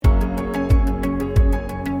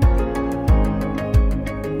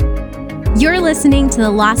You're listening to the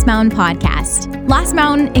Lost Mountain Podcast. Lost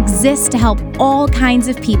Mountain exists to help all kinds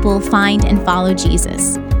of people find and follow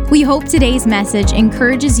Jesus. We hope today's message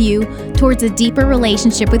encourages you towards a deeper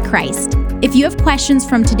relationship with Christ. If you have questions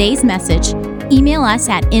from today's message, email us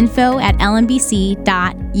at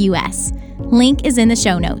info@lmbc.us. Link is in the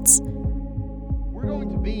show notes. We're going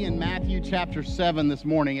to be in Matthew chapter 7 this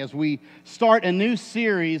morning as we start a new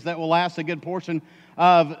series that will last a good portion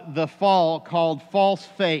of the fall called False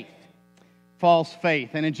Faith. False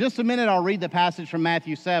faith. And in just a minute, I'll read the passage from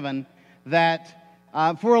Matthew 7 that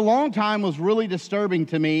for a long time was really disturbing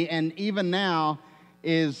to me, and even now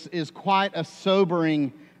is quite a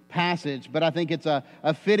sobering passage, but I think it's a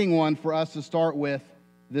fitting one for us to start with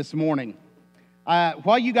this morning.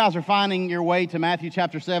 While you guys are finding your way to Matthew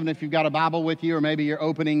chapter 7, if you've got a Bible with you, or maybe you're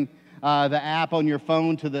opening the app on your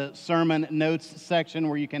phone to the sermon notes section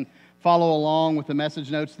where you can follow along with the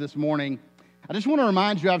message notes this morning, I just want to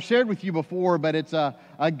remind you, I've shared with you before, but it's a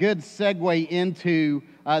good segue into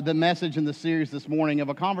the message in the series this morning of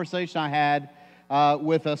a conversation I had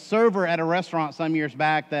with a server at a restaurant some years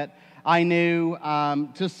back that I knew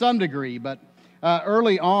to some degree. But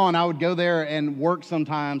early on, I would go there and work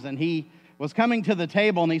sometimes, and he was coming to the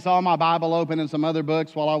table, and he saw my Bible open and some other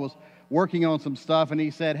books while I was working on some stuff, and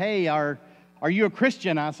he said, "Hey, are you a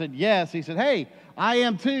Christian?" I said, "Yes." He said, "Hey, I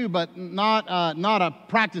am too, but not a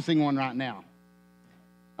practicing one right now."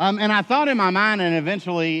 And I thought in my mind, and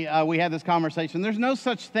eventually we had this conversation, there's no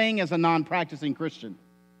such thing as a non-practicing Christian.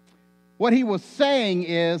 What he was saying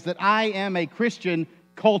is that I am a Christian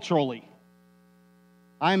culturally.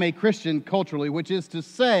 I am a Christian culturally, which is to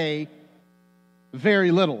say very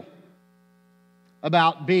little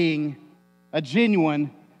about being a genuine,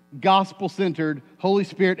 gospel-centered, Holy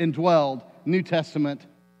Spirit-indwelled, New Testament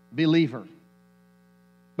believer.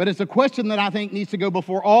 But it's a question that I think needs to go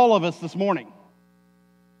before all of us this morning.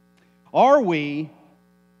 Are we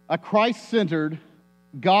a Christ-centered,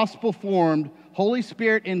 gospel-formed, Holy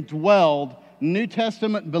Spirit-indwelled, New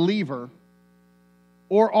Testament believer,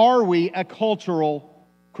 or are we a cultural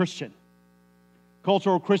Christian?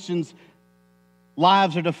 Cultural Christians'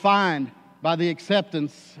 lives are defined by the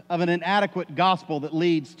acceptance of an inadequate gospel that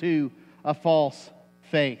leads to a false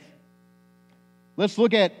faith. Let's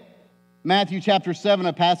look at Matthew chapter 7,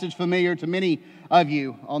 a passage familiar to many of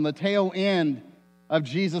you, on the tail end of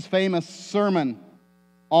Jesus' famous Sermon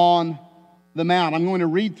on the Mount. I'm going to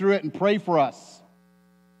read through it and pray for us,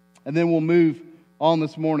 and then we'll move on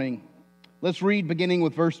this morning. Let's read beginning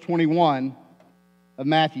with verse 21 of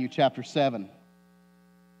Matthew chapter 7.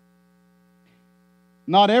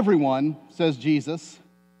 "Not everyone," says Jesus,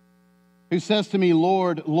 "who says to me,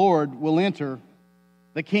 'Lord, Lord,' will enter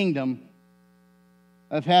the kingdom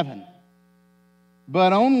of heaven,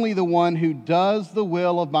 but only the one who does the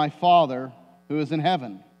will of my Father who is in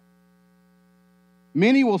heaven.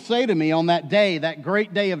 Many will say to me on that day, that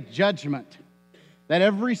great day of judgment, that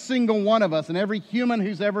every single one of us and every human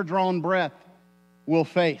who's ever drawn breath will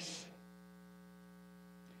face.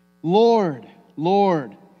 'Lord,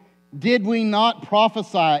 Lord, did we not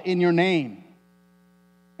prophesy in your name,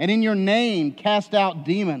 and in your name cast out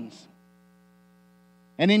demons,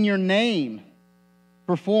 and in your name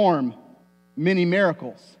perform many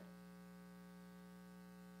miracles?'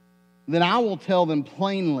 Then I will tell them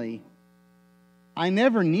plainly, 'I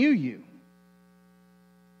never knew you.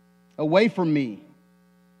 Away from me,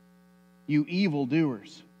 you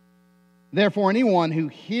evildoers.' Therefore, anyone who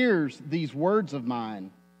hears these words of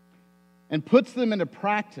mine and puts them into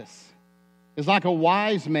practice is like a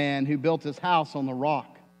wise man who built his house on the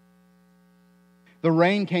rock. The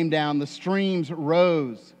rain came down, the streams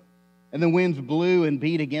rose, and the winds blew and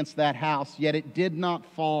beat against that house, yet it did not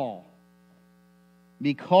fall,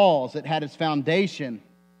 because it had its foundation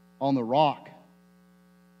on the rock.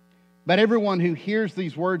 But everyone who hears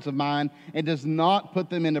these words of mine and does not put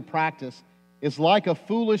them into practice is like a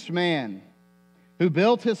foolish man who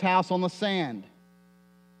built his house on the sand.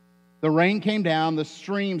 The rain came down, the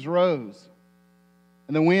streams rose,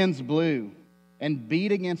 and the winds blew and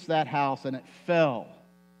beat against that house, and it fell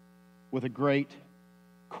with a great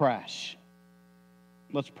crash."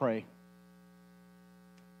 Let's pray.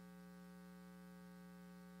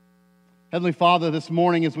 Heavenly Father, this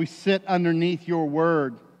morning as we sit underneath your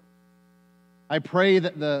word, I pray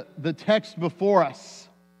that the text before us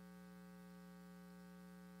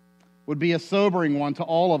would be a sobering one to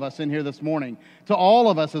all of us in here this morning. To all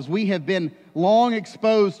of us as we have been long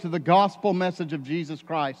exposed to the gospel message of Jesus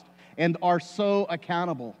Christ and are so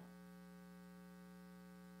accountable.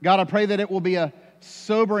 God, I pray that it will be a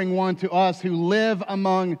sobering one to us who live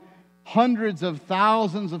among hundreds of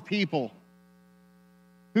thousands of people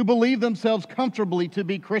who believe themselves comfortably to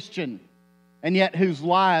be Christian, and yet whose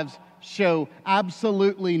lives show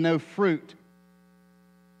absolutely no fruit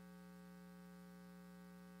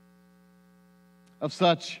of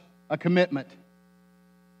such a commitment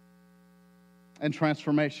and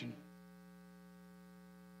transformation.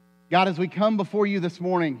 God, as we come before you this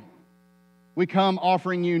morning, we come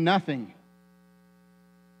offering you nothing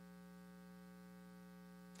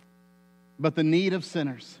but the need of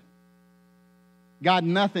sinners. God,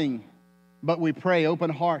 nothing but we pray open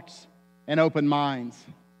hearts and open minds,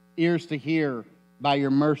 ears to hear by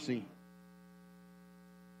your mercy,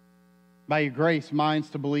 by your grace, minds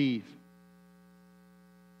to believe,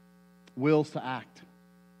 wills to act.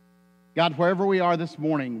 God, wherever we are this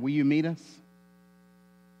morning, will you meet us?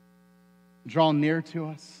 Draw near to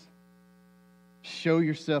us. Show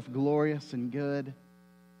yourself glorious and good.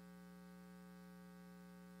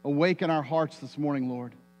 Awaken our hearts this morning,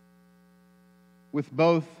 Lord, with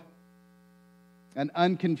both an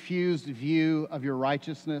unconfused view of your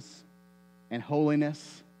righteousness and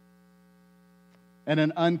holiness and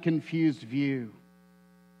an unconfused view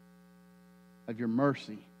of your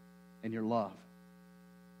mercy and your love.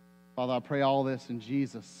 Father, I pray all this in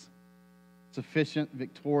Jesus' sufficient,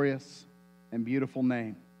 victorious, and beautiful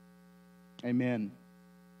name. Amen.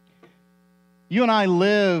 You and I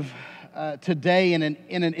live today in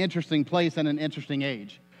an interesting place and an interesting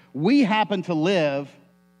age. We happen to live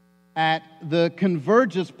at the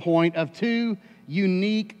convergence point of two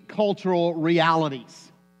unique cultural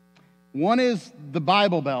realities. One is the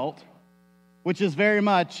Bible Belt, which is very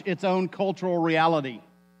much its own cultural reality,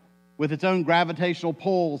 with its own gravitational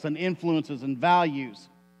pulls and influences and values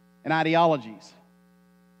and ideologies.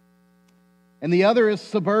 And the other is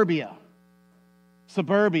suburbia.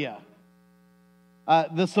 Suburbia.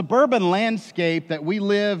 The suburban landscape that we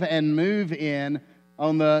live and move in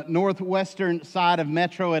on the northwestern side of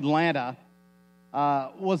metro Atlanta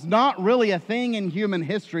was not really a thing in human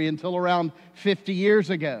history until around 50 years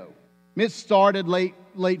ago. It started late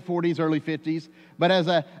 40s, early 50s, but as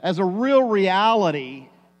a real reality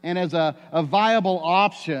and as a viable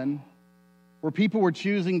option where people were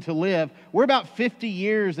choosing to live, we're about 50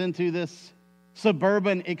 years into this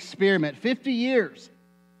suburban experiment. 50 years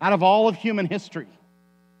out of all of human history.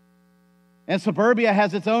 And suburbia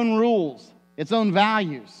has its own rules, its own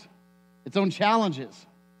values, its own challenges,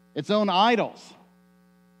 its own idols.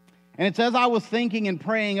 And it's as I was thinking and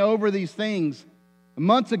praying over these things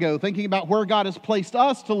months ago, thinking about where God has placed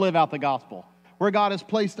us to live out the gospel, where God has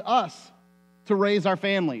placed us to raise our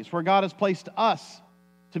families, where God has placed us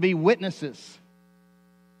to be witnesses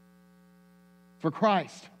for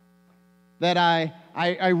Christ, that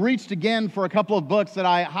I reached again for a couple of books that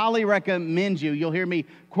I highly recommend you. You'll hear me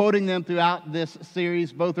quoting them throughout this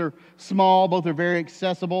series. Both are small, both are very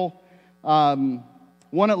accessible. One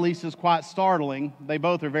at least is quite startling. They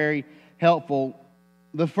both are very helpful.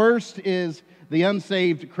 The first is The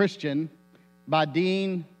Unsaved Christian by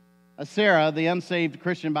Dean Acera. The Unsaved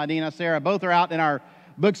Christian by Dean Acera. Both are out in our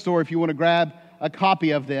bookstore if you want to grab a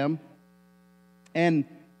copy of them. And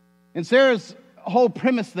Sarah's whole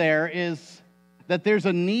premise there is that there's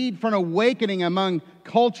a need for an awakening among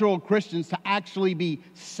cultural Christians to actually be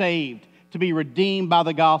saved, to be redeemed by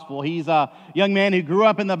the gospel. He's a young man who grew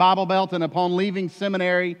up in the Bible Belt, and upon leaving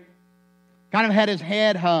seminary, kind of had his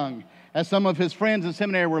head hung as some of his friends in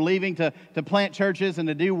seminary were leaving to plant churches and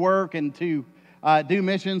to do work and to do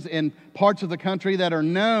missions in parts of the country that are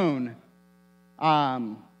known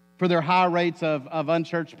for their high rates of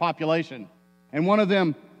unchurched population. And one of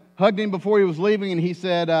them hugged him before he was leaving, and he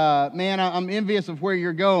said, man, I'm envious of where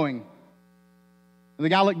you're going. And the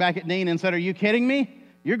guy looked back at Dean and said, are you kidding me?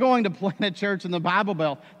 You're going to plant a church in the Bible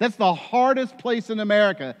Belt. That's the hardest place in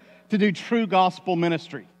America to do true gospel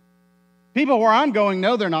ministry. People where I'm going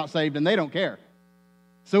know they're not saved, and they don't care.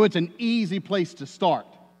 So it's an easy place to start.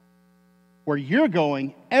 Where you're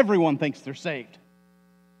going, everyone thinks they're saved.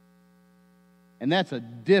 And that's a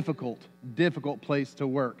difficult place to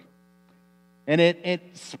work. And it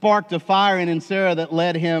sparked a fire in Sarah that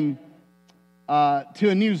led him to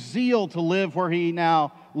a new zeal to live where he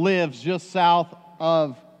now lives, just south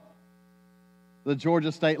of the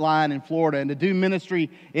Georgia state line in Florida, and to do ministry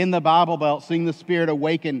in the Bible Belt, seeing the Spirit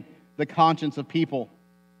awaken the conscience of people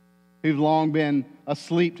who've long been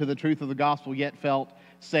asleep to the truth of the gospel, yet felt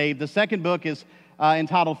saved. The second book is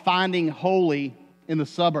entitled Finding Holy in the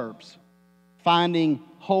Suburbs. Finding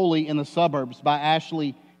Holy in the Suburbs by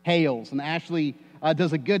Ashley Hales. And Ashley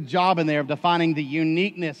does a good job in there of defining the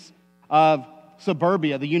uniqueness of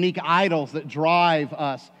suburbia, the unique idols that drive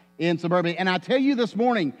us in suburbia. And I tell you this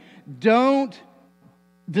morning, don't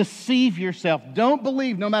deceive yourself. Don't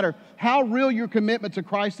believe, no matter how real your commitment to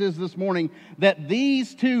Christ is this morning, that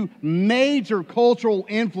these two major cultural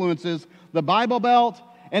influences, the Bible Belt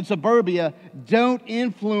and suburbia, don't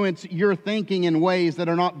influence your thinking in ways that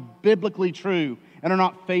are not biblically true and are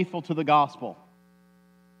not faithful to the gospel.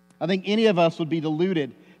 I think any of us would be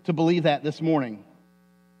deluded to believe that this morning.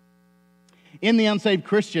 In The Unsaved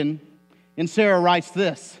Christian, and Sarah writes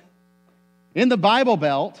this: In the Bible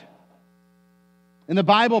Belt,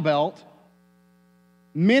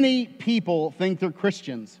 many people think they're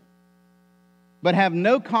Christians, but have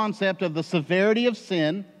no concept of the severity of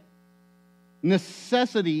sin,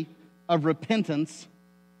 necessity of repentance,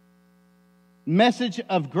 message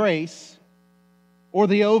of grace, or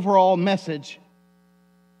the overall message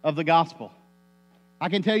of the gospel. I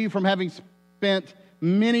can tell you from having spent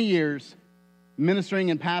many years ministering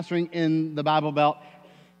and pastoring in the Bible Belt,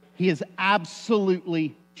 he is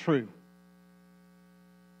absolutely true.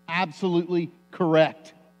 Absolutely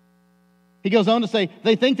correct. He goes on to say,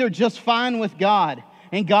 they think they're just fine with God,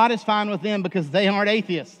 and God is fine with them because they aren't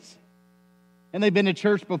atheists. And they've been to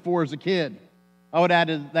church before as a kid. I would add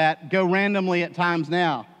to that, go randomly at times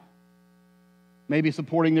now. Maybe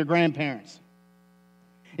supporting their grandparents.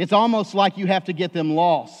 It's almost like you have to get them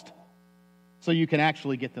lost so you can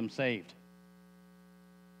actually get them saved.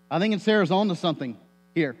 I think Sarah's on to something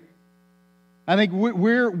here. I think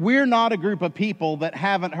we're not a group of people that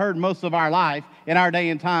haven't heard most of our life in our day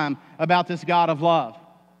and time about this God of love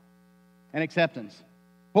and acceptance.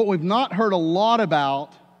 What we've not heard a lot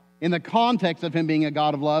about in the context of him being a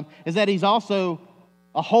God of love is that he's also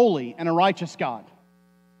a holy and a righteous God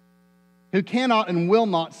who cannot and will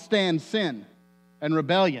not stand sin and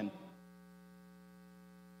rebellion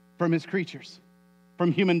from his creatures,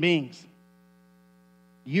 from human beings.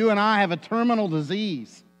 You and I have a terminal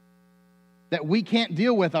disease that we can't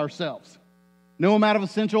deal with ourselves. No amount of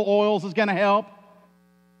essential oils is going to help.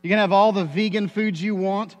 You can have all the vegan foods you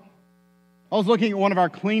want. I was looking at one of our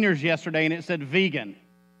cleaners yesterday and it said vegan.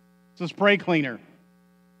 It's a spray cleaner.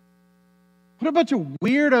 What a bunch of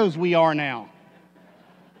weirdos we are now.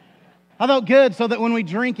 I thought good so that when we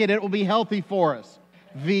drink it, it will be healthy for us.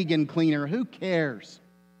 Vegan cleaner, who cares?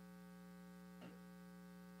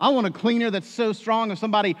 I want a cleaner that's so strong if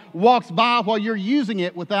somebody walks by while you're using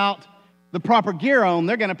it without the proper gear on,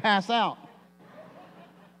 they're going to pass out.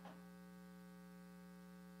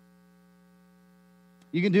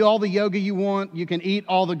 You can do all the yoga you want. You can eat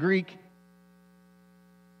all the Greek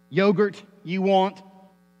yogurt you want.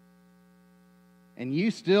 And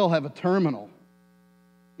you still have a terminal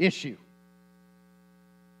issue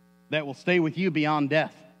that will stay with you beyond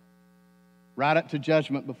death, right up to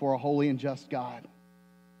judgment before a holy and just God.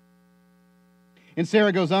 And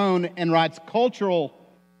Sarah goes on and writes, Cultural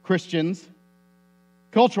Christians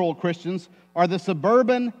are the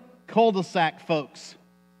suburban cul-de-sac folks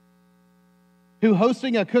who are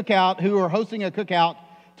hosting a cookout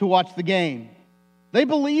to watch the game. They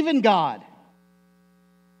believe in God.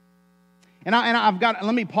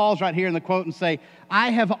 Let me pause right here in the quote and say, I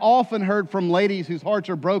have often heard from ladies whose hearts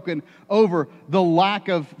are broken over the lack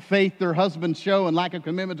of faith their husbands show and lack of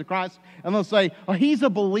commitment to Christ. And they'll say, oh, he's a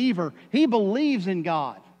believer. He believes in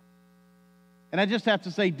God. And I just have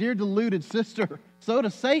to say, dear deluded sister, so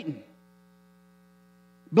does Satan.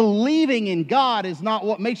 Believing in God is not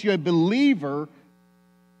what makes you a believer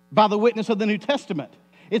by the witness of the New Testament.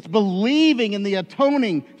 It's believing in the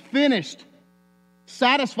atoning, finished,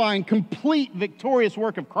 satisfying, complete, victorious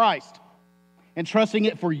work of Christ and trusting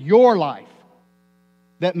it for your life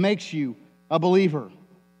that makes you a believer.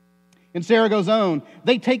 And Sarah goes on,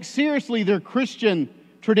 they take seriously their Christian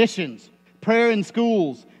traditions, prayer in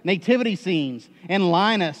schools, nativity scenes, and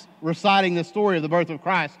Linus reciting the story of the birth of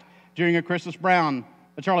Christ during a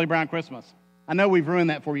Charlie Brown Christmas. I know we've ruined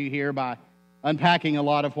that for you here by unpacking a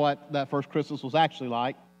lot of what that first Christmas was actually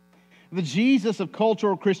like. The Jesus of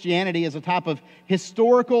cultural Christianity is a type of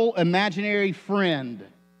historical imaginary friend.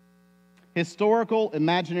 Historical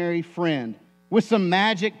imaginary friend with some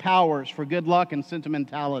magic powers for good luck and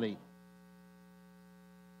sentimentality.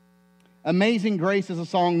 Amazing Grace is a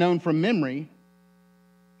song known from memory,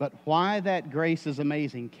 but why that grace is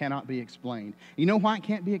amazing cannot be explained. You know why it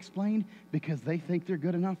can't be explained? Because they think they're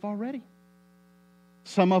good enough already.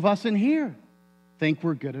 Some of us in here think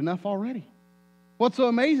we're good enough already. What's so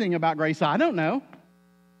amazing about grace? I don't know.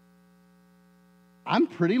 I'm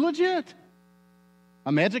pretty legit.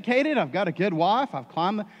 I'm educated. I've got a good wife. I've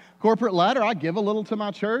climbed the corporate ladder. I give a little to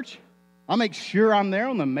my church. I make sure I'm there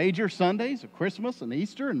on the major Sundays of Christmas and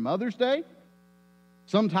Easter and Mother's Day.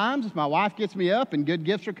 Sometimes if my wife gets me up and good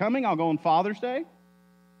gifts are coming, I'll go on Father's Day.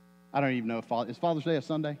 I don't even know if is Father's Day a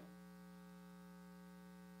Sunday?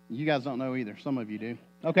 You guys don't know either. Some of you do.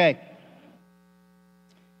 Okay.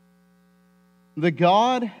 The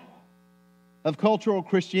God of cultural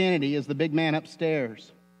Christianity is the big man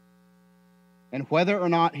upstairs. And whether or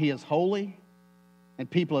not he is holy and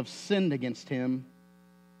people have sinned against him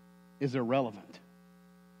is irrelevant.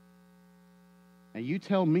 Now you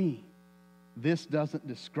tell me this doesn't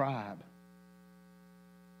describe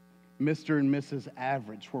Mr. and Mrs.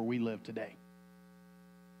 Average where we live today.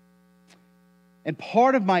 And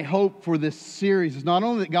part of my hope for this series is not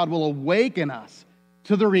only that God will awaken us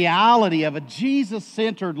to the reality of a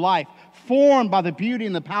Jesus-centered life formed by the beauty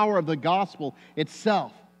and the power of the gospel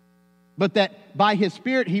itself, but that by His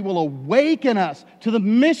Spirit He will awaken us to the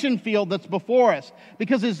mission field that's before us.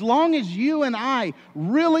 Because as long as you and I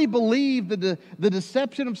really believe the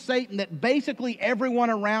deception of Satan, that basically everyone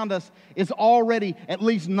around us is already at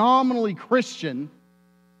least nominally Christian,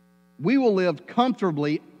 we will live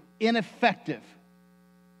comfortably ineffective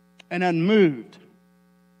and unmoved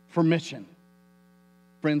for mission.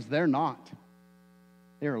 Friends, they're not.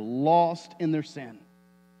 They're lost in their sin.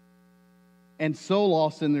 And so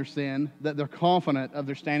lost in their sin that they're confident of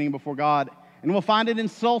their standing before God. And will find it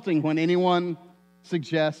insulting when anyone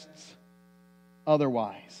suggests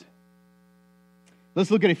otherwise.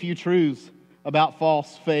 Let's look at a few truths about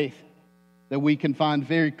false faith that we can find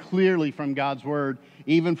very clearly from God's Word,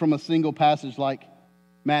 even from a single passage like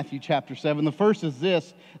Matthew chapter 7. The first is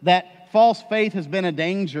this, that false faith has been a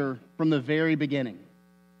danger from the very beginning.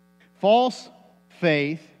 False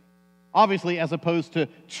faith, obviously as opposed to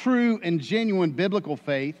true and genuine biblical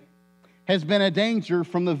faith, has been a danger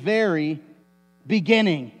from the very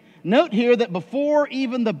beginning. Note here that before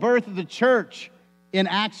even the birth of the church in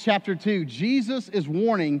Acts chapter 2, Jesus is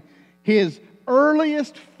warning His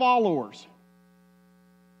earliest followers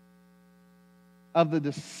of the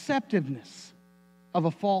deceptiveness of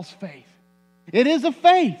a false faith. It is a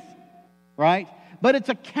faith, right? But it's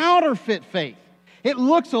a counterfeit faith. It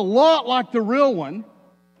looks a lot like the real one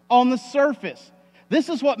on the surface. This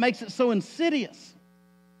is what makes it so insidious.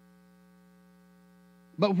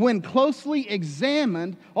 But when closely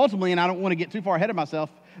examined, ultimately, and I don't want to get too far ahead of myself,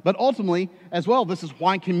 but ultimately, as well, this is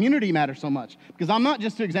why community matters so much. Because I'm not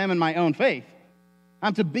just to examine my own faith.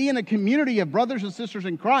 I'm to be in a community of brothers and sisters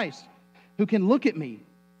in Christ who can look at me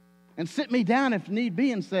and sit me down if need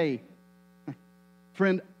be and say,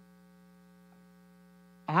 friend,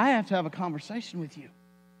 I have to have a conversation with you.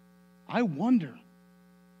 I wonder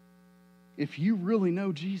if you really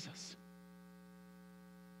know Jesus.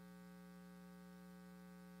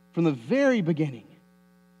 From the very beginning,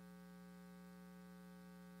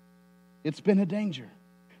 it's been a danger.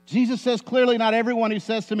 Jesus says clearly, not everyone who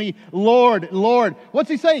says to me, Lord, Lord. What's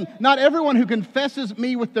He saying? Not everyone who confesses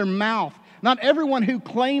me with their mouth, not everyone who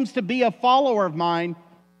claims to be a follower of mine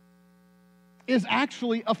is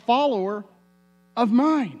actually a follower of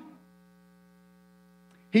mine.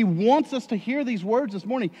 He wants us to hear these words this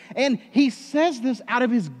morning. And He says this out of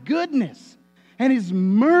His goodness and His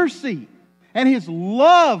mercy and His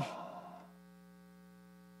love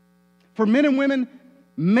for men and women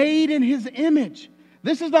made in His image.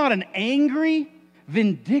 This is not an angry,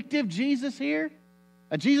 vindictive Jesus here.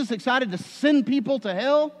 A Jesus excited to send people to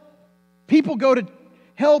hell. People go to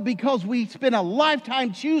hell because we spend a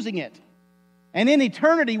lifetime choosing it. And in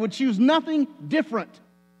eternity would choose nothing different.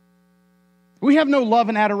 We have no love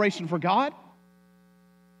and adoration for God.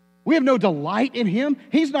 We have no delight in Him.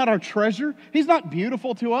 He's not our treasure. He's not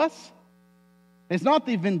beautiful to us. It's not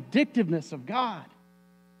the vindictiveness of God.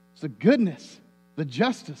 It's the goodness, the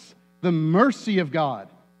justice, the mercy of God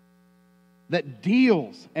that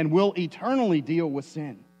deals and will eternally deal with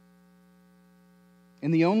sin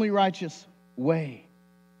in the only righteous way.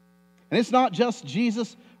 And it's not just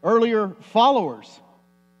Jesus' earlier followers.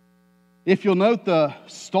 If you'll note the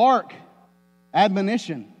stark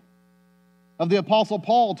admonition of the Apostle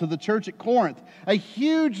Paul to the church at Corinth, a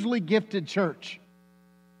hugely gifted church.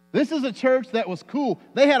 This is a church that was cool.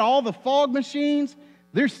 They had all the fog machines.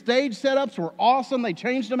 Their stage setups were awesome. They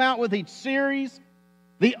changed them out with each series.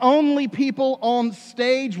 The only people on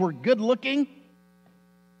stage were good looking.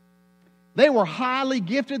 They were highly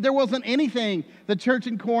gifted. There wasn't anything the church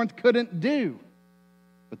in Corinth couldn't do.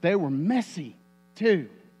 But they were messy too.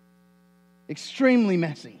 Extremely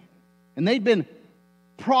messy. And they'd been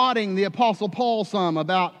prodding the Apostle Paul some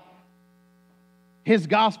about his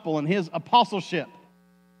gospel and his apostleship.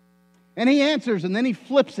 And he answers, and then he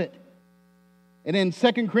flips it. And in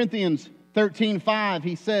 2 Corinthians 13:5,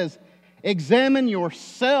 he says, examine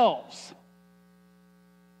yourselves.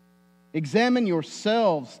 Examine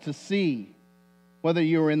yourselves to see whether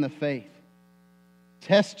you are in the faith.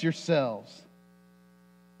 Test yourselves.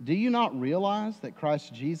 do you not realize that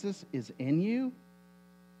Christ Jesus is in you?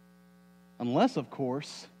 Unless, of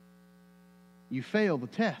course, you fail the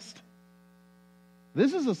test.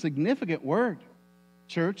 This is a significant word,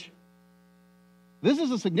 church. This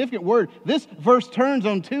is a significant word. This verse turns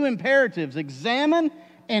on two imperatives: examine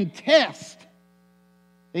and test.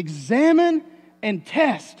 Examine and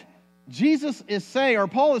test. Jesus is saying, or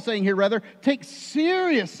Paul is saying here rather, take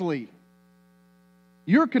seriously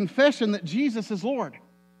your confession that Jesus is Lord.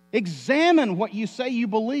 Examine what you say you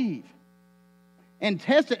believe and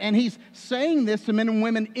test it. And he's saying this to men and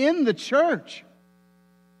women in the church.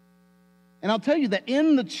 And I'll tell you that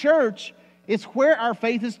in the church, it's where our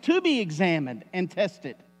faith is to be examined and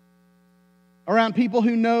tested, around people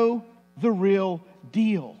who know the real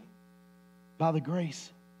deal by the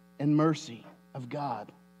grace and mercy of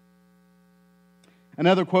God.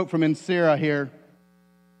 Another quote from Insira here,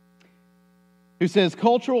 who says,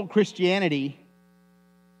 cultural Christianity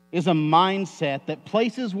is a mindset that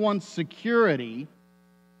places one's security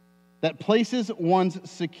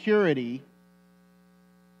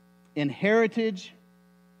in heritage,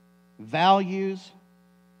 values,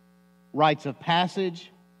 rites of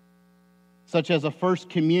passage, such as a first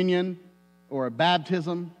communion or a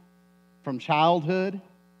baptism from childhood,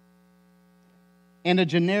 and a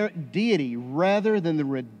generic deity rather than the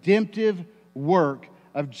redemptive work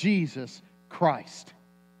of Jesus Christ.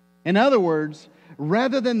 In other words,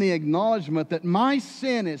 rather than the acknowledgement that my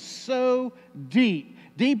sin is so deep,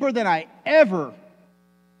 deeper than I ever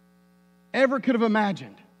could have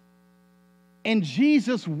imagined, and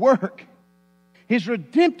Jesus' work, His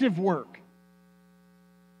redemptive work,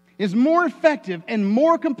 is more effective and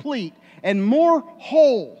more complete and more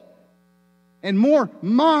whole and more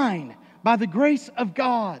mine by the grace of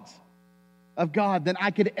God than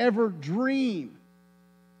I could ever dream.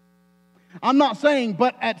 I'm not saying,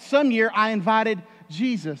 but at some year I invited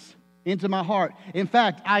Jesus into my heart. In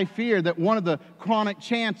fact, I fear that one of the chronic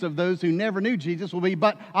chants of those who never knew Jesus will be,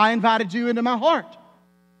 but I invited you into my heart.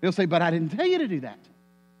 They'll say, but I didn't tell you to do that.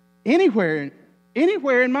 Anywhere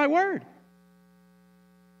in my word.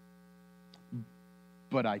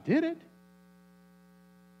 But I did it.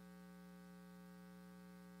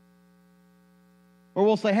 Or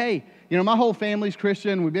we'll say, hey, my whole family's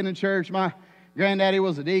Christian. We've been in church. My granddaddy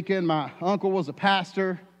was a deacon. My uncle was a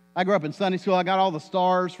pastor. I grew up in Sunday school. I got all the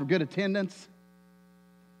stars for good attendance.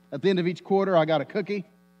 At the end of each quarter, I got a cookie.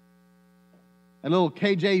 A little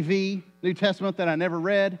KJV, New Testament that I never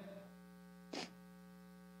read.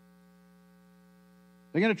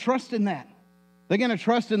 They're going to trust in that. They're going to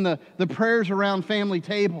trust in the prayers around family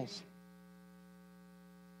tables.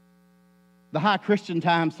 The high Christian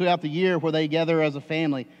times throughout the year where they gather as a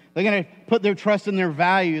family. They're going to put their trust in their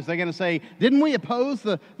values. They're going to say, didn't we oppose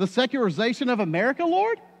the secularization of America,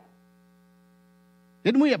 Lord?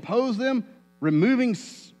 Didn't we oppose them removing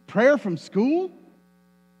prayer from school?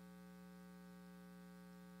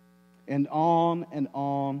 And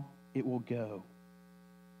on it will go.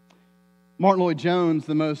 Martin Lloyd-Jones,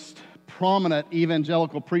 the most prominent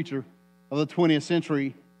evangelical preacher of the 20th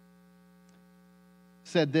century,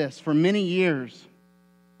 said this: for many years,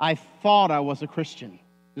 I thought I was a Christian,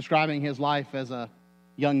 describing his life as a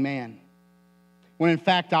young man, when in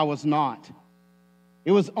fact I was not.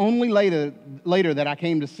 It was only later that I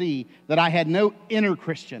came to see that I had no inner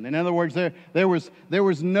Christian. In other words, there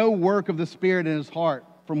was no work of the Spirit in his heart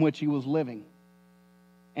from which he was living,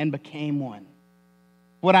 and became one.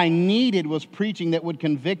 What I needed was preaching that would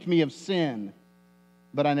convict me of sin,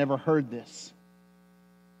 but I never heard this.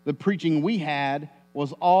 The preaching we had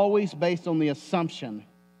was always based on the assumption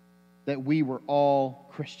that we were all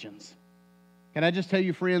Christians. Can I just tell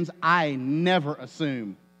you, friends, I never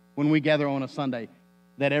assume when we gather on a Sunday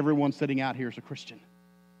that everyone sitting out here is a Christian.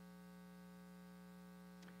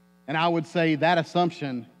 And I would say that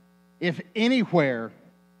assumption, if anywhere,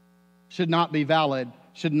 should not be valid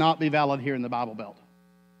here in the Bible Belt.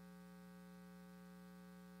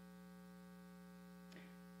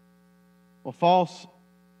 Well, false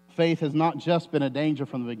faith has not just been a danger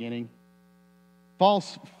from the beginning.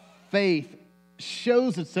 False faith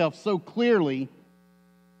shows itself so clearly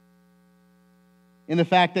in the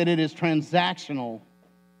fact that it is transactional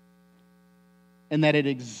and that it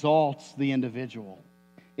exalts the individual.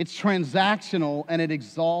 It's transactional and it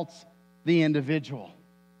exalts the individual.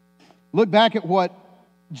 Look back at what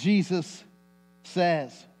Jesus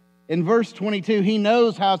says. In verse 22, he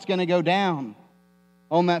knows how it's going to go down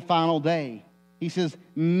on that final day. He says,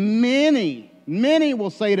 many will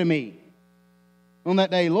say to me on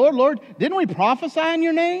that day, Lord, Lord, didn't we prophesy in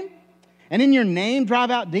your name? And in your name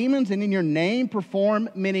drive out demons? And in your name perform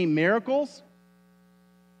many miracles?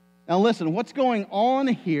 Now listen, what's going on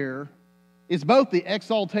here is both the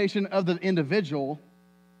exaltation of the individual.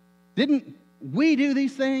 Didn't we do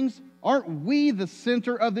these things? Aren't we the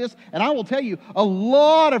center of this? And I will tell you, a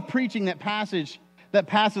lot of preaching that passes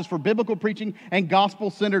for biblical preaching and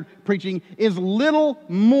gospel-centered preaching is little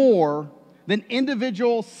more than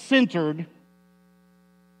individual-centered,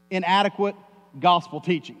 inadequate gospel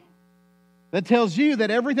teaching. That tells you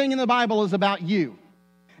that everything in the Bible is about you.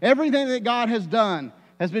 Everything that God has done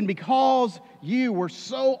has been because you were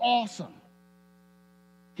so awesome.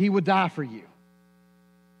 He would die for you.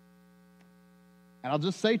 And I'll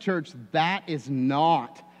just say, church, that is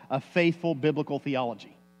not a faithful biblical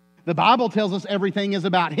theology. The Bible tells us everything is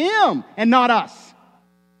about Him and not us.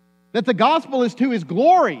 That the gospel is to His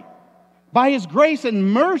glory, by His grace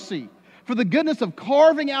and mercy, for the goodness of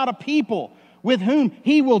carving out a people with whom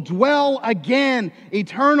He will dwell again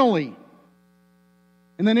eternally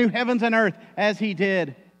in the new heavens and earth, as He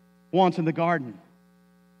did once in the garden.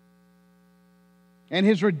 And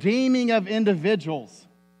His redeeming of individuals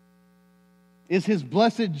is His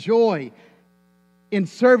blessed joy in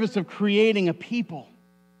service of creating a people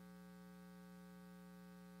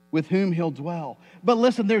with whom He'll dwell. But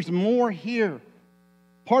listen, there's more here.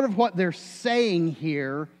 Part of what they're saying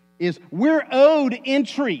here is we're owed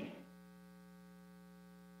entry.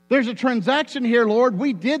 There's a transaction here, Lord.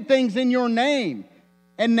 We did things in your name,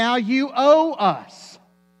 and now you owe us.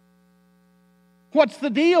 What's the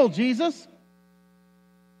deal, Jesus?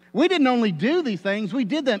 We didn't only do these things, we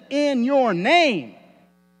did them in your name.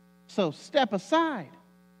 So step aside.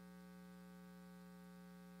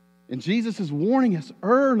 And Jesus is warning us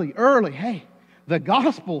early. Hey, the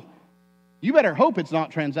gospel, you better hope it's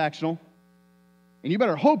not transactional. And you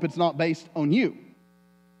better hope it's not based on you.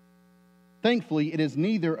 Thankfully, it is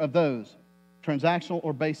neither of those, transactional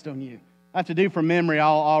or based on you. I have to do from memory.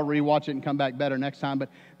 I'll rewatch it and come back better next time. But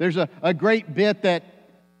there's a great bit that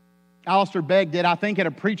Alistair Begg did, I think, at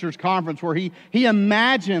a preacher's conference where he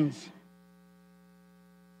imagines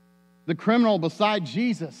the criminal beside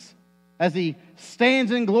Jesus as He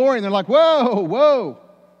stands in glory. And they're like, whoa.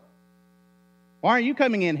 Why aren't you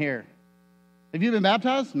coming in here? Have you been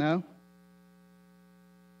baptized? No.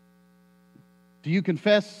 Do you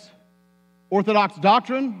confess Orthodox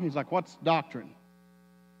doctrine? He's like, what's doctrine?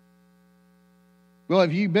 Well,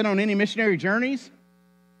 have you been on any missionary journeys?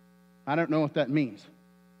 I don't know what that means.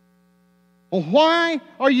 Well, why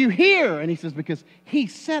are you here? And he says, because He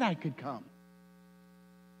said I could come.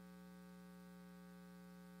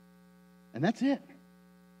 And that's it.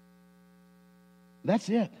 That's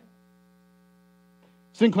it.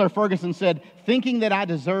 Sinclair Ferguson said, thinking that I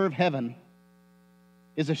deserve heaven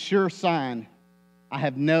is a sure sign I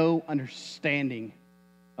have no understanding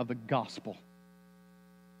of the gospel.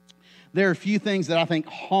 There are a few things that I think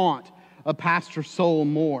haunt a pastor's soul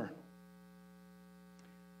more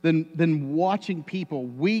than watching people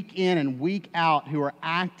week in and week out who are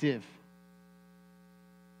active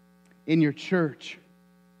in your church.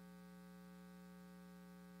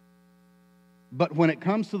 But when it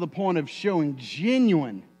comes to the point of showing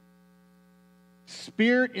genuine,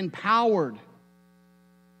 Spirit-empowered,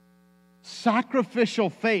 sacrificial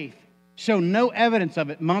faith, show no evidence of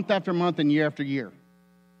it month after month and year after year.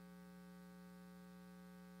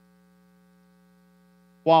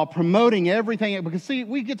 While promoting everything, because see,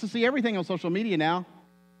 we get to see everything on social media now.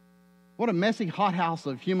 What a messy hothouse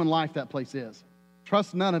of human life that place is.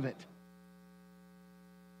 Trust none of it.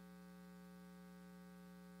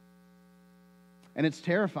 And it's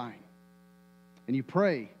terrifying. And you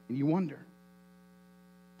pray and you wonder,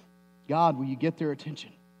 God, will you get their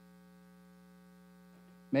attention?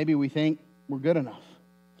 Maybe we think we're good enough.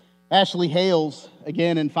 Ashley Hales,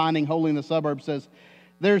 again in Finding Holy in the Suburbs, says,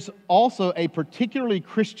 there's also a particularly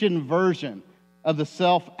Christian version of the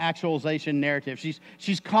self-actualization narrative.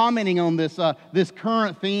 She's commenting on this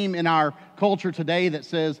current theme in our culture today that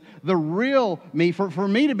says the real me, for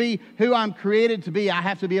me to be who I'm created to be, I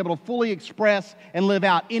have to be able to fully express and live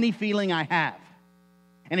out any feeling I have.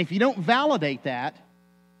 And if you don't validate that,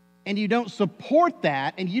 and you don't support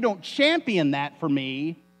that, and you don't champion that for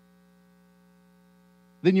me,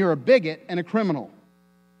 then you're a bigot and a criminal.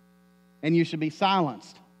 And you should be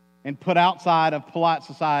silenced and put outside of polite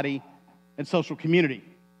society and social community.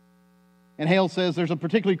 And Hale says there's a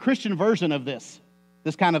particularly Christian version of this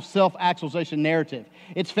kind of self-actualization narrative.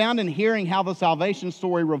 It's found in hearing how the salvation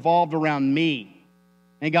story revolved around me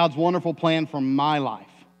and God's wonderful plan for my life.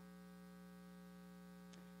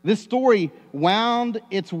 This story wound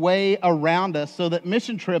its way around us so that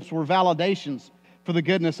mission trips were validations for the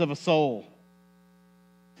goodness of a soul.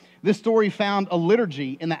 This story found a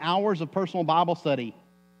liturgy in the hours of personal Bible study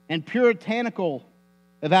and puritanical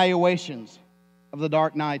evaluations of the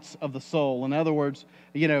dark nights of the soul. In other words,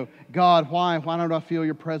 God, why don't I feel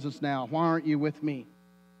your presence now? Why aren't you with me?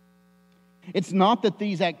 It's not that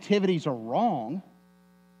these activities are wrong,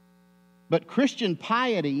 but Christian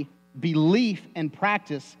piety, belief, and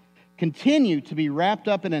practice continue to be wrapped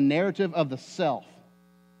up in a narrative of the self,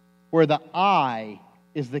 where the I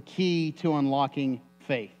is the key to unlocking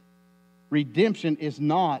faith. Redemption is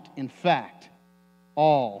not, in fact,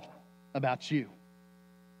 all about you.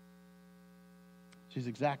 She's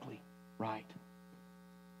exactly right.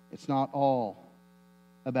 It's not all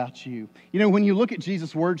about you. When you look at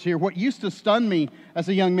Jesus' words here, what used to stun me as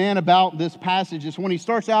a young man about this passage is when he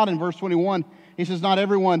starts out in verse 21, he says, "Not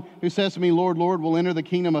everyone who says to me, 'Lord, Lord,' will enter the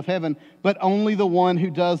kingdom of heaven, but only the one who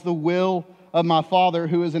does the will of my Father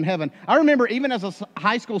who is in heaven." I remember even as a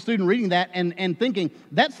high school student reading that and thinking,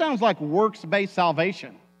 that sounds like works-based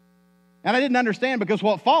salvation. And I didn't understand, because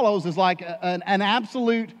what follows is like an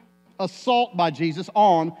absolute assault by Jesus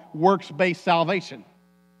on works-based salvation.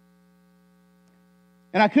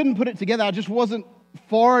 And I couldn't put it together. I just wasn't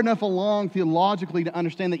far enough along theologically to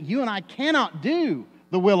understand that you and I cannot do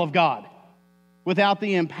the will of God without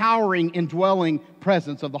the empowering, indwelling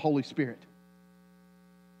presence of the Holy Spirit.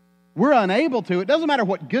 We're unable to. It doesn't matter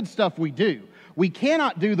what good stuff we do. We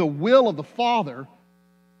cannot do the will of the Father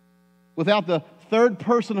without the third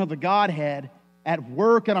person of the Godhead at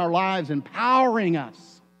work in our lives, empowering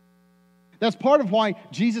us. That's part of why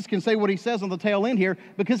Jesus can say what he says on the tail end here,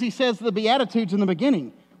 because he says the Beatitudes in the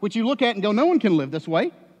beginning, which you look at and go, no one can live this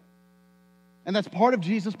way. And that's part of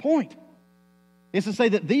Jesus' point. It's to say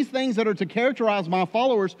that these things that are to characterize my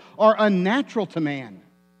followers are unnatural to man.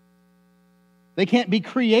 They can't be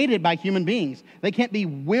created by human beings. They can't be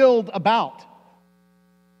willed about.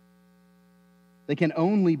 They can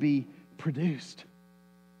only be produced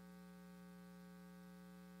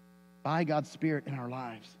by God's Spirit in our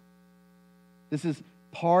lives. This is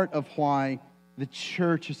part of why the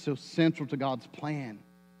church is so central to God's plan,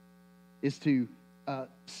 is to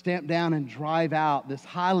stamp down and drive out this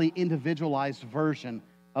highly individualized version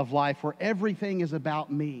of life where everything is about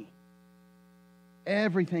me.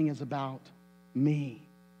 Everything is about me.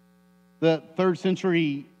 The 3rd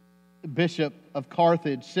century bishop of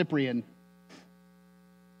Carthage, Cyprian,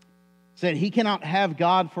 said he cannot have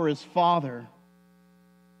God for his father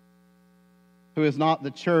who is not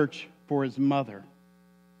the church for his mother.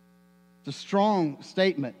 It's a strong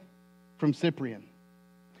statement from Cyprian.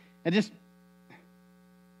 And just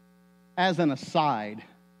as an aside,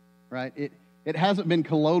 right, it hasn't been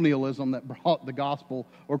colonialism that brought the gospel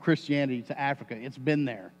or Christianity to Africa. It's been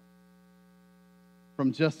there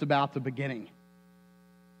from just about the beginning,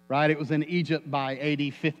 right? It was in Egypt by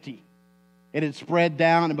AD 50. It had spread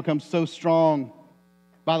down and become so strong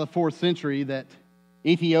by the 4th century that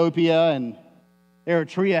Ethiopia and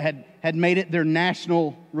Eritrea had made it their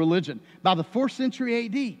national religion. By the 4th century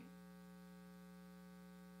AD,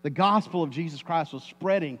 the gospel of Jesus Christ was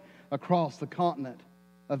spreading across the continent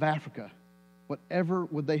of Africa. Whatever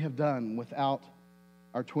would they have done without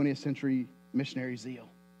our 20th century missionary zeal?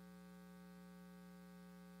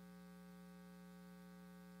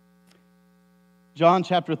 John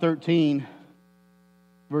chapter 13,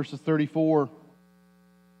 verses 34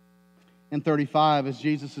 and 35, as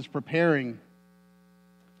Jesus is preparing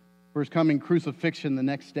for his coming crucifixion the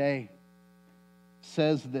next day,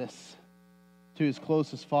 says this to his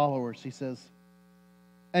closest followers. He says,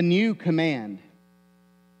 "A new command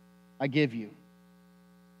I give you.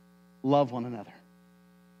 Love one another.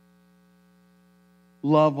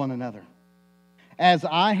 Love one another. As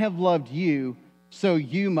I have loved you, so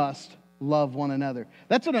you must love one another."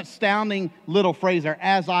 That's an astounding little phrase there,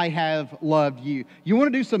 as I have loved you. You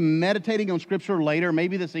want to do some meditating on Scripture later,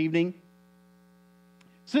 maybe this evening?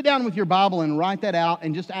 Sit down with your Bible and write that out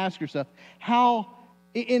and just ask yourself,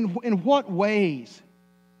 in what ways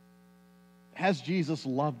has Jesus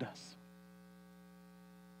loved us?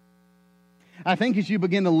 I think as you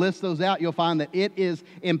begin to list those out, you'll find that it is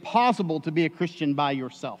impossible to be a Christian by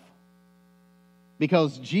yourself,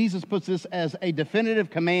 because Jesus puts this as a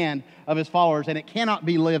definitive command of his followers, and it cannot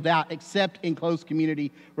be lived out except in close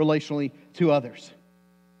community relationally to others.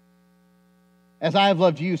 As I have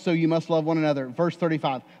loved you, so you must love one another. Verse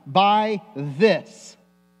 35, by this,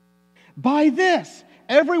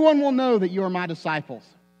 everyone will know that you are my disciples,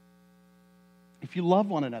 if you love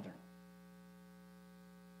one another.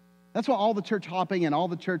 That's why all the church hopping and all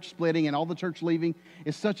the church splitting and all the church leaving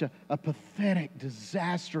is such a pathetic,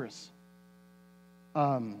 disastrous,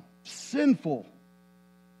 sinful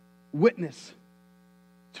witness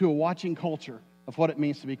to a watching culture of what it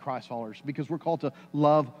means to be Christ followers, because we're called to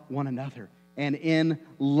love one another And in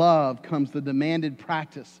love comes the demanded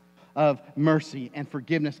practice of mercy and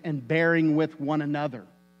forgiveness and bearing with one another.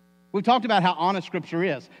 We've talked about how honest Scripture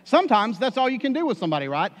is. Sometimes that's all you can do with somebody,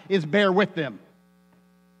 right? Is bear with them.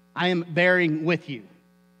 I am bearing with you.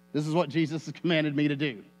 This is what Jesus has commanded me to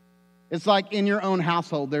do. It's like in your own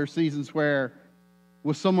household, there are seasons where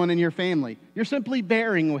with someone in your family, you're simply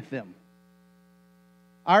bearing with them.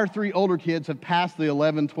 Our 3 older kids have passed the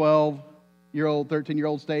 11, 12-year-old,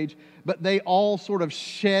 13-year-old stage, but they all sort of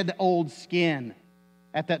shed old skin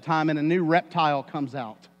at that time, and a new reptile comes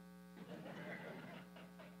out.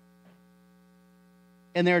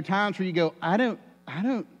 And there are times where you go, I don't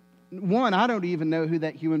even know who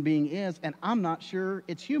that human being is, and I'm not sure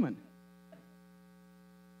it's human.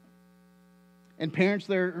 And parents,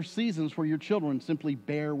 there are seasons where your children simply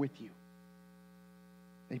bear with you.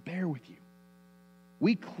 They bear with you.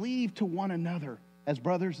 We cleave to one another as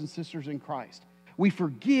brothers and sisters in Christ. We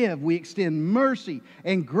forgive, we extend mercy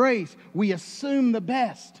and grace. We assume the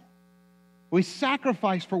best. We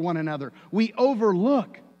sacrifice for one another. We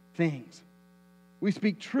overlook things. We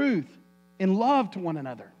speak truth in love to one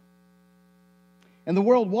another. And the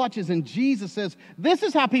world watches, and Jesus says, this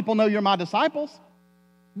is how people know you're my disciples.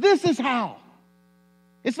 This is how.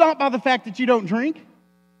 It's not by the fact that you don't drink.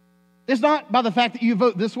 It's not by the fact that you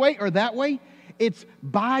vote this way or that way. It's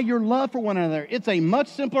by your love for one another. It's a much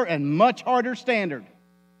simpler and much harder standard.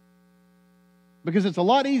 Because it's a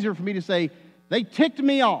lot easier for me to say, they ticked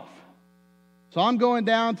me off. So I'm going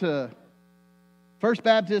down to First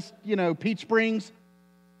Baptist, Peach Springs.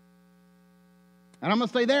 And I'm going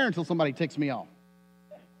to stay there until somebody ticks me off.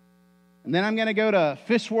 And then I'm going to go to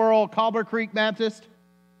Fish Swirl, Cobbler Creek Baptist.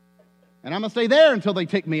 And I'm going to stay there until they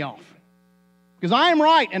tick me off. Because I am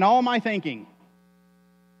right in all my thinking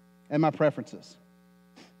and my preferences.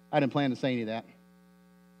 I didn't plan to say any of that.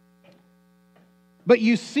 But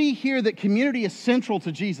you see here that community is central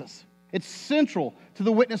to Jesus. It's central to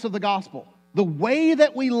the witness of the gospel. The way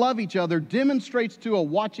that we love each other demonstrates to a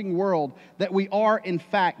watching world that we are, in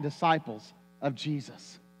fact, disciples of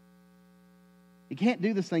Jesus. You can't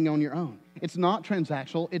do this thing on your own. It's not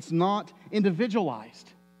transactional. It's not individualized.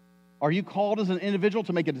 Are you called as an individual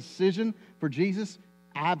to make a decision for Jesus?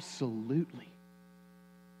 Absolutely.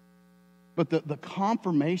 But the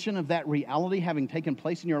confirmation of that reality having taken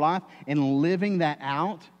place in your life and living that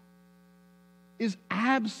out is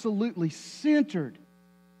absolutely centered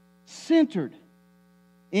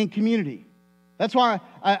in community. That's why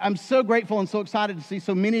I'm so grateful and so excited to see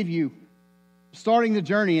so many of you starting the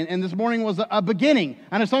journey. And this morning was a beginning.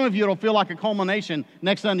 I know some of you it'll feel like a culmination.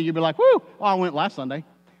 Next Sunday you'll be like, whoo, I went last Sunday.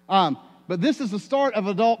 But this is the start of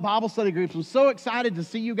adult Bible study groups. I'm so excited to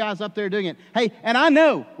see you guys up there doing it. Hey, and I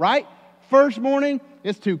know, right? First morning,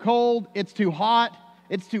 it's too cold, it's too hot,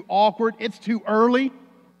 it's too awkward, it's too early.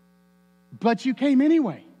 But you came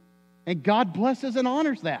anyway. And God blesses and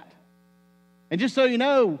honors that. And just so you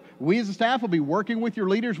know, we as a staff will be working with your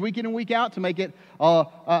leaders week in and week out to make it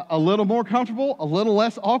a little more comfortable, a little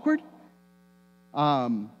less awkward,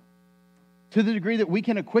 to the degree that we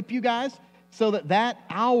can equip you guys so that that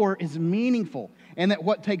hour is meaningful and that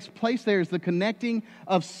what takes place there is the connecting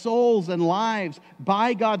of souls and lives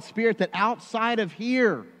by God's Spirit that outside of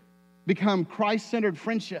here become Christ-centered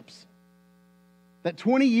friendships. That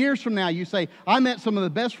 20 years from now you say, I met some of the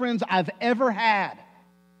best friends I've ever had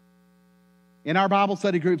in our Bible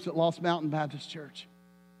study groups at Lost Mountain Baptist Church.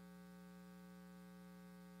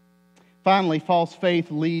 Finally, false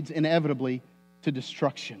faith leads inevitably to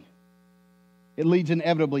destruction. It leads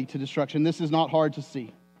inevitably to destruction. This is not hard to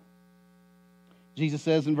see. Jesus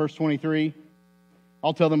says in verse 23,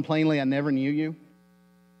 I'll tell them plainly, I never knew you.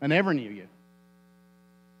 I never knew you.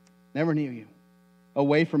 Never knew you.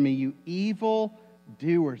 Away from me, you evil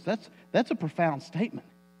doers. That's a profound statement.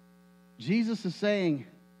 Jesus is saying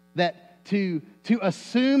that to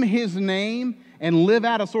assume his name and live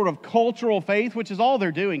out a sort of cultural faith, which is all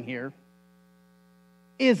they're doing here,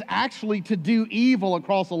 is actually to do evil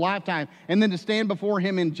across a lifetime and then to stand before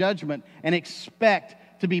him in judgment and expect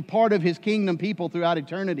to be part of his kingdom people throughout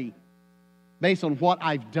eternity based on what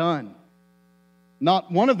I've done.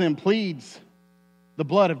 Not one of them pleads the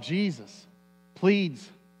blood of Jesus, pleads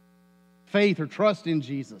faith or trust in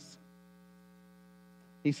Jesus.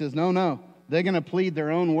 He says, no, they're going to plead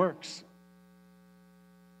their own works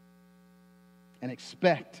and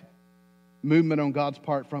expect movement on God's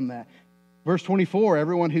part from that. Verse 24,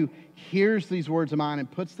 everyone who hears these words of mine and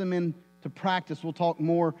puts them into practice, we'll talk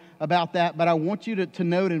more about that, but I want you to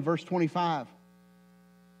note in verse 25,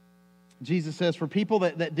 Jesus says, for people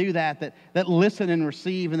that do that listen and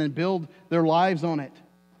receive and then build their lives on it,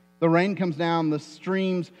 The rain comes down, the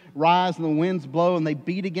streams rise, and the winds blow, and they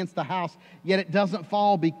beat against the house. Yet it doesn't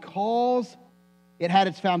fall because it had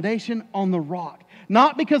its foundation on the rock.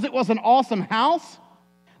 Not because it was an awesome house,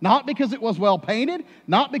 not because it was well painted,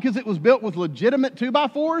 not because it was built with legitimate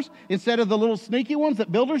 2x4s instead of the little sneaky ones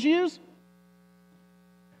that builders use,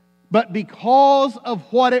 but because of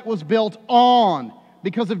what it was built on,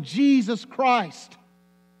 because of Jesus Christ.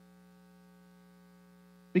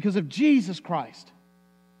 Because of Jesus Christ.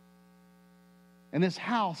 And this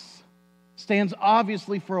house stands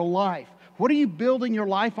obviously for a life. What are you building your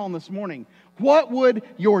life on this morning? What would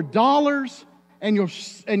your dollars and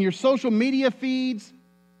your social media feeds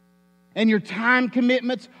and your time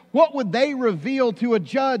commitments, what would they reveal to a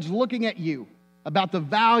judge looking at you about the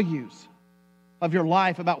values of your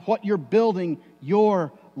life, about what you're building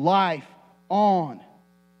your life on?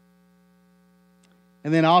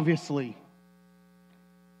 And then obviously,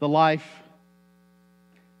 the life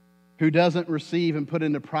who doesn't receive and put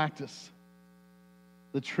into practice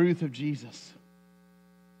the truth of Jesus.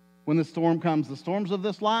 When the storm comes, the storms of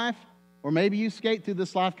this life, or maybe you skate through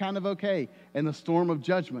this life kind of okay, and the storm of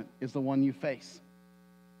judgment is the one you face.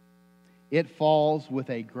 It falls with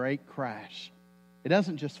a great crash. It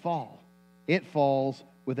doesn't just fall. It falls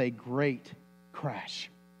with a great crash.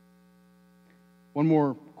 One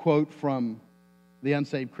more quote from The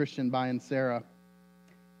Unsaved Christian by Sarah.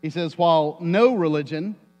 He says, while no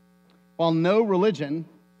religion on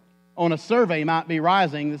a survey might be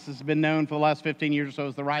rising, this has been known for the last 15 years or so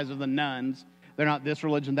as the rise of the nuns. They're not this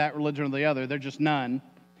religion, that religion, or the other. They're just none.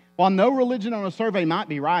 While no religion on a survey might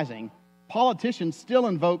be rising, politicians still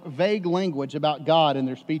invoke vague language about God in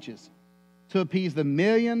their speeches to appease the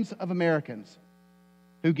millions of Americans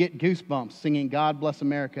who get goosebumps singing God Bless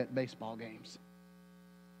America at baseball games.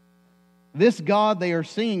 This God they are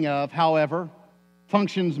singing of, however,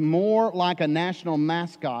 functions more like a national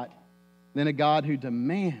mascot than a God who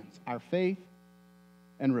demands our faith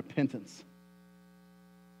and repentance.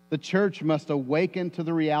 The church must awaken to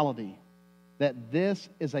the reality that this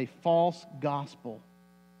is a false gospel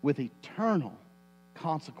with eternal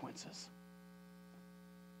consequences.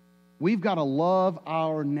 We've got to love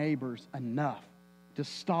our neighbors enough to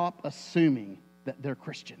stop assuming that they're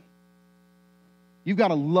Christian. You've got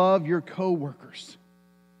to love your coworkers,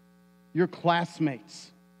 your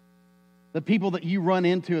classmates, the people that you run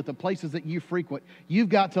into at the places that you frequent. You've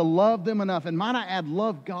got to love them enough, and might I add,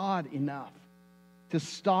 love God enough to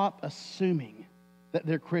stop assuming that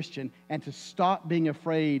they're Christian and to stop being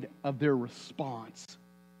afraid of their response.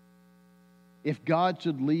 If God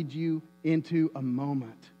should lead you into a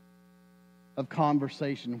moment of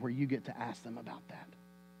conversation where you get to ask them about that.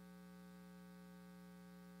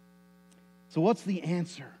 So what's the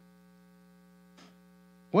answer?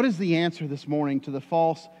 What is the answer this morning to the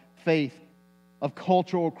false faith of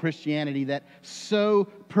cultural Christianity that so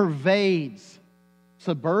pervades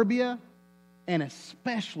suburbia, and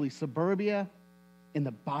especially suburbia in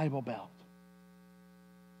the Bible Belt?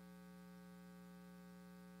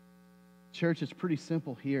 Church, it's pretty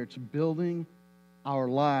simple here. It's building our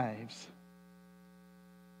lives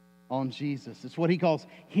on Jesus. It's what he calls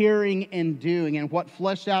hearing and doing, and what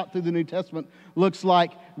fleshed out through the New Testament looks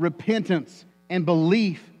like repentance and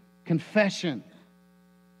belief, confession,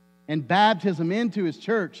 and baptism into his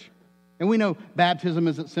church. And we know baptism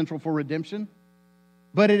isn't central for redemption,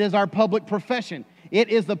 but it is our public profession. It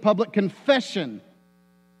is the public confession,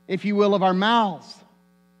 if you will, of our mouths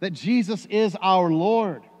that Jesus is our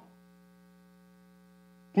Lord.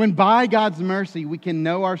 When by God's mercy we can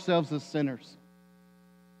know ourselves as sinners,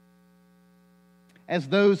 as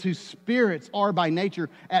those whose spirits are by nature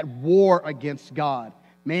at war against God.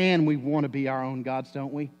 Man, we want to be our own gods,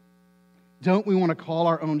 don't we? Don't we want to call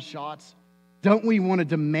our own shots? Don't we want to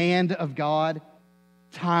demand of God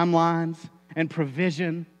timelines and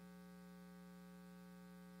provision,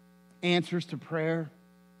 answers to prayer?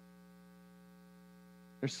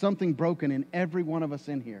 There's something broken in every one of us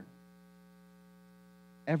in here.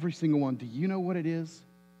 Every single one. Do you know what it is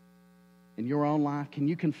in your own life? Can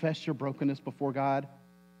you confess your brokenness before God?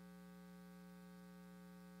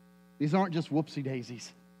 These aren't just whoopsie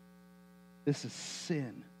daisies. This is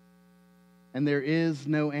sin. And there is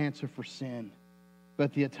no answer for sin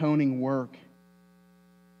but the atoning work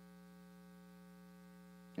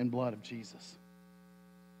and blood of Jesus.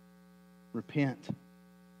 Repent,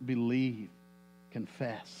 believe,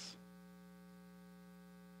 confess.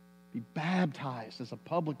 Be baptized as a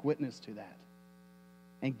public witness to that.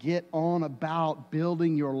 And get on about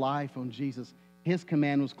building your life on Jesus. His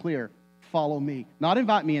command was clear. Follow me. Not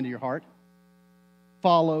invite me into your heart.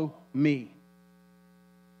 Follow me.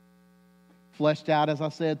 Fleshed out, as I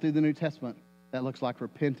said, through the New Testament That looks like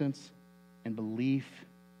repentance and belief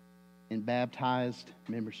and baptized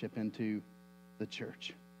membership into the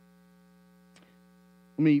church.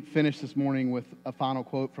 Let me finish this morning with a final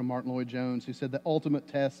quote from Martin Lloyd-Jones, who said, "The ultimate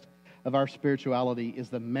test of our spirituality is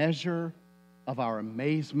the measure of our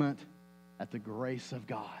amazement at the grace of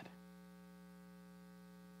God."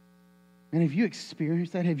 And have you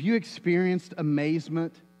experienced that? Have you experienced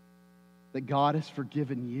amazement that God has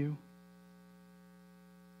forgiven you?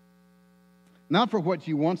 Not for what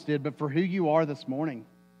you once did, but for who you are this morning.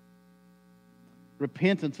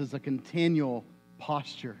 Repentance is a continual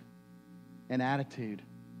posture and attitude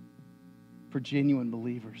for genuine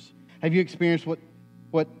believers. Have you experienced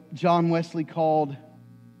what John Wesley called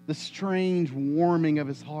the strange warming of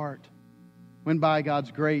his heart when by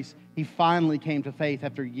God's grace he finally came to faith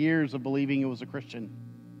after years of believing he was a Christian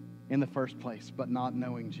in the first place, but not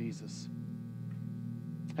knowing Jesus?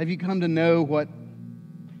 Have you come to know what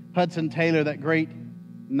Hudson Taylor, that great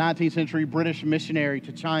 19th century British missionary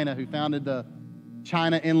to China who founded the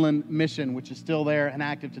China Inland Mission, which is still there and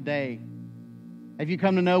active today? Have you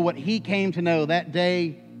come to know what he came to know that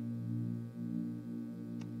day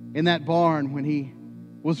in that barn when he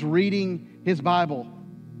was reading his Bible,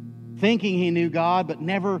 thinking he knew God, but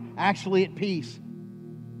never actually at peace?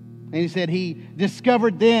 And he said he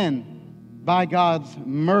discovered then, by God's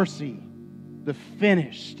mercy, the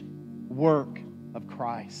finished work of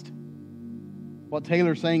Christ. What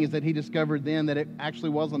Taylor's saying is that he discovered then that it actually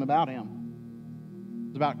wasn't about him. It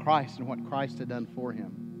was about Christ and what Christ had done for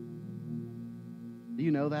him. Do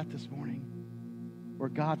you know that this morning? Or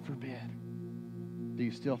God forbid, do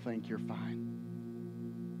you still think you're fine?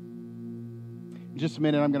 In just a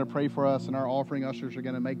minute, I'm going to pray for us, and our offering ushers are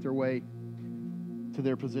going to make their way to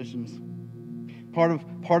their positions. Part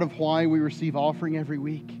of why we receive offering every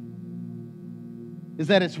week is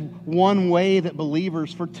that it's one way that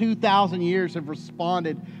believers for 2,000 years have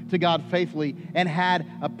responded to God faithfully and had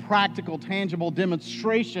a practical, tangible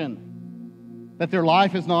demonstration that their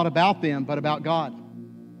life is not about them, but about God.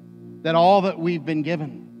 That all that we've been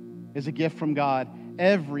given is a gift from God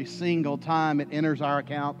every single time it enters our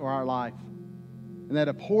account or our life. And that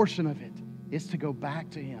a portion of it is to go back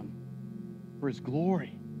to Him for His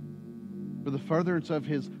glory, for the furtherance of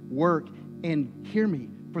His work, and hear me,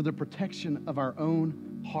 for the protection of our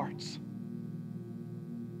own hearts.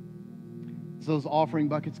 As those offering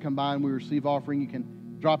buckets come by and we receive offering, you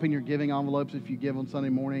can drop in your giving envelopes if you give on Sunday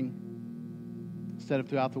morning. Instead of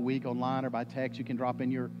throughout the week online or by text, you can drop in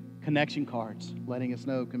your connection cards, letting us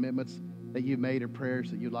know commitments that you've made or prayers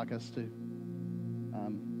that you'd like us to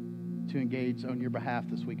engage on your behalf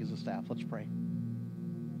this week as a staff. Let's pray.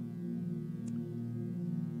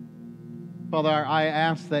 Father, I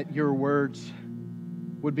ask that your words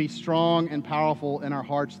would be strong and powerful in our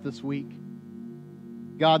hearts this week.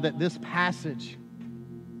 God, that this passage,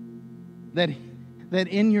 that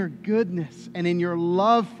in your goodness and in your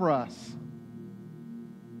love for us,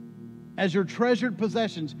 as your treasured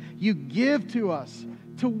possessions, you give to us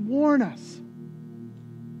to warn us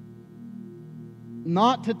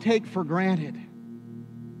not to take for granted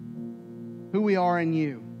who we are in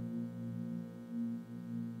you,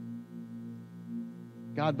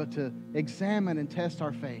 God, but to examine and test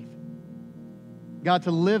our faith. God,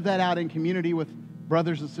 to live that out in community with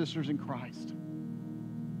brothers and sisters in Christ.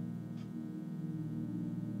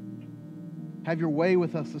 Have your way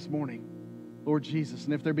with us this morning, Lord Jesus.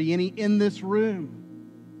 And if there be any in this room,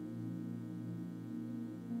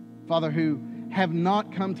 Father, who have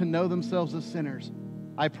not come to know themselves as sinners,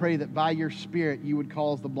 I pray that by your Spirit you would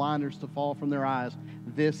cause the blinders to fall from their eyes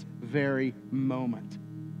this very moment.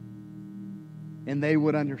 And they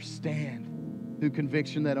would understand through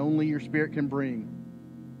conviction that only your Spirit can bring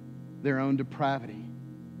their own depravity.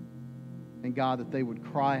 And God, that they would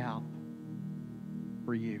cry out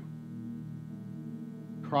for you.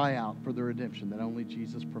 Cry out for the redemption that only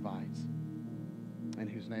Jesus provides. In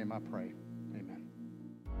whose name I pray. Amen.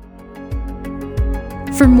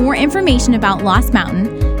 For more information about Lost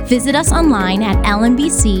Mountain, visit us online at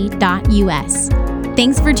lmbc.us.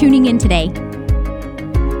 Thanks for tuning in today.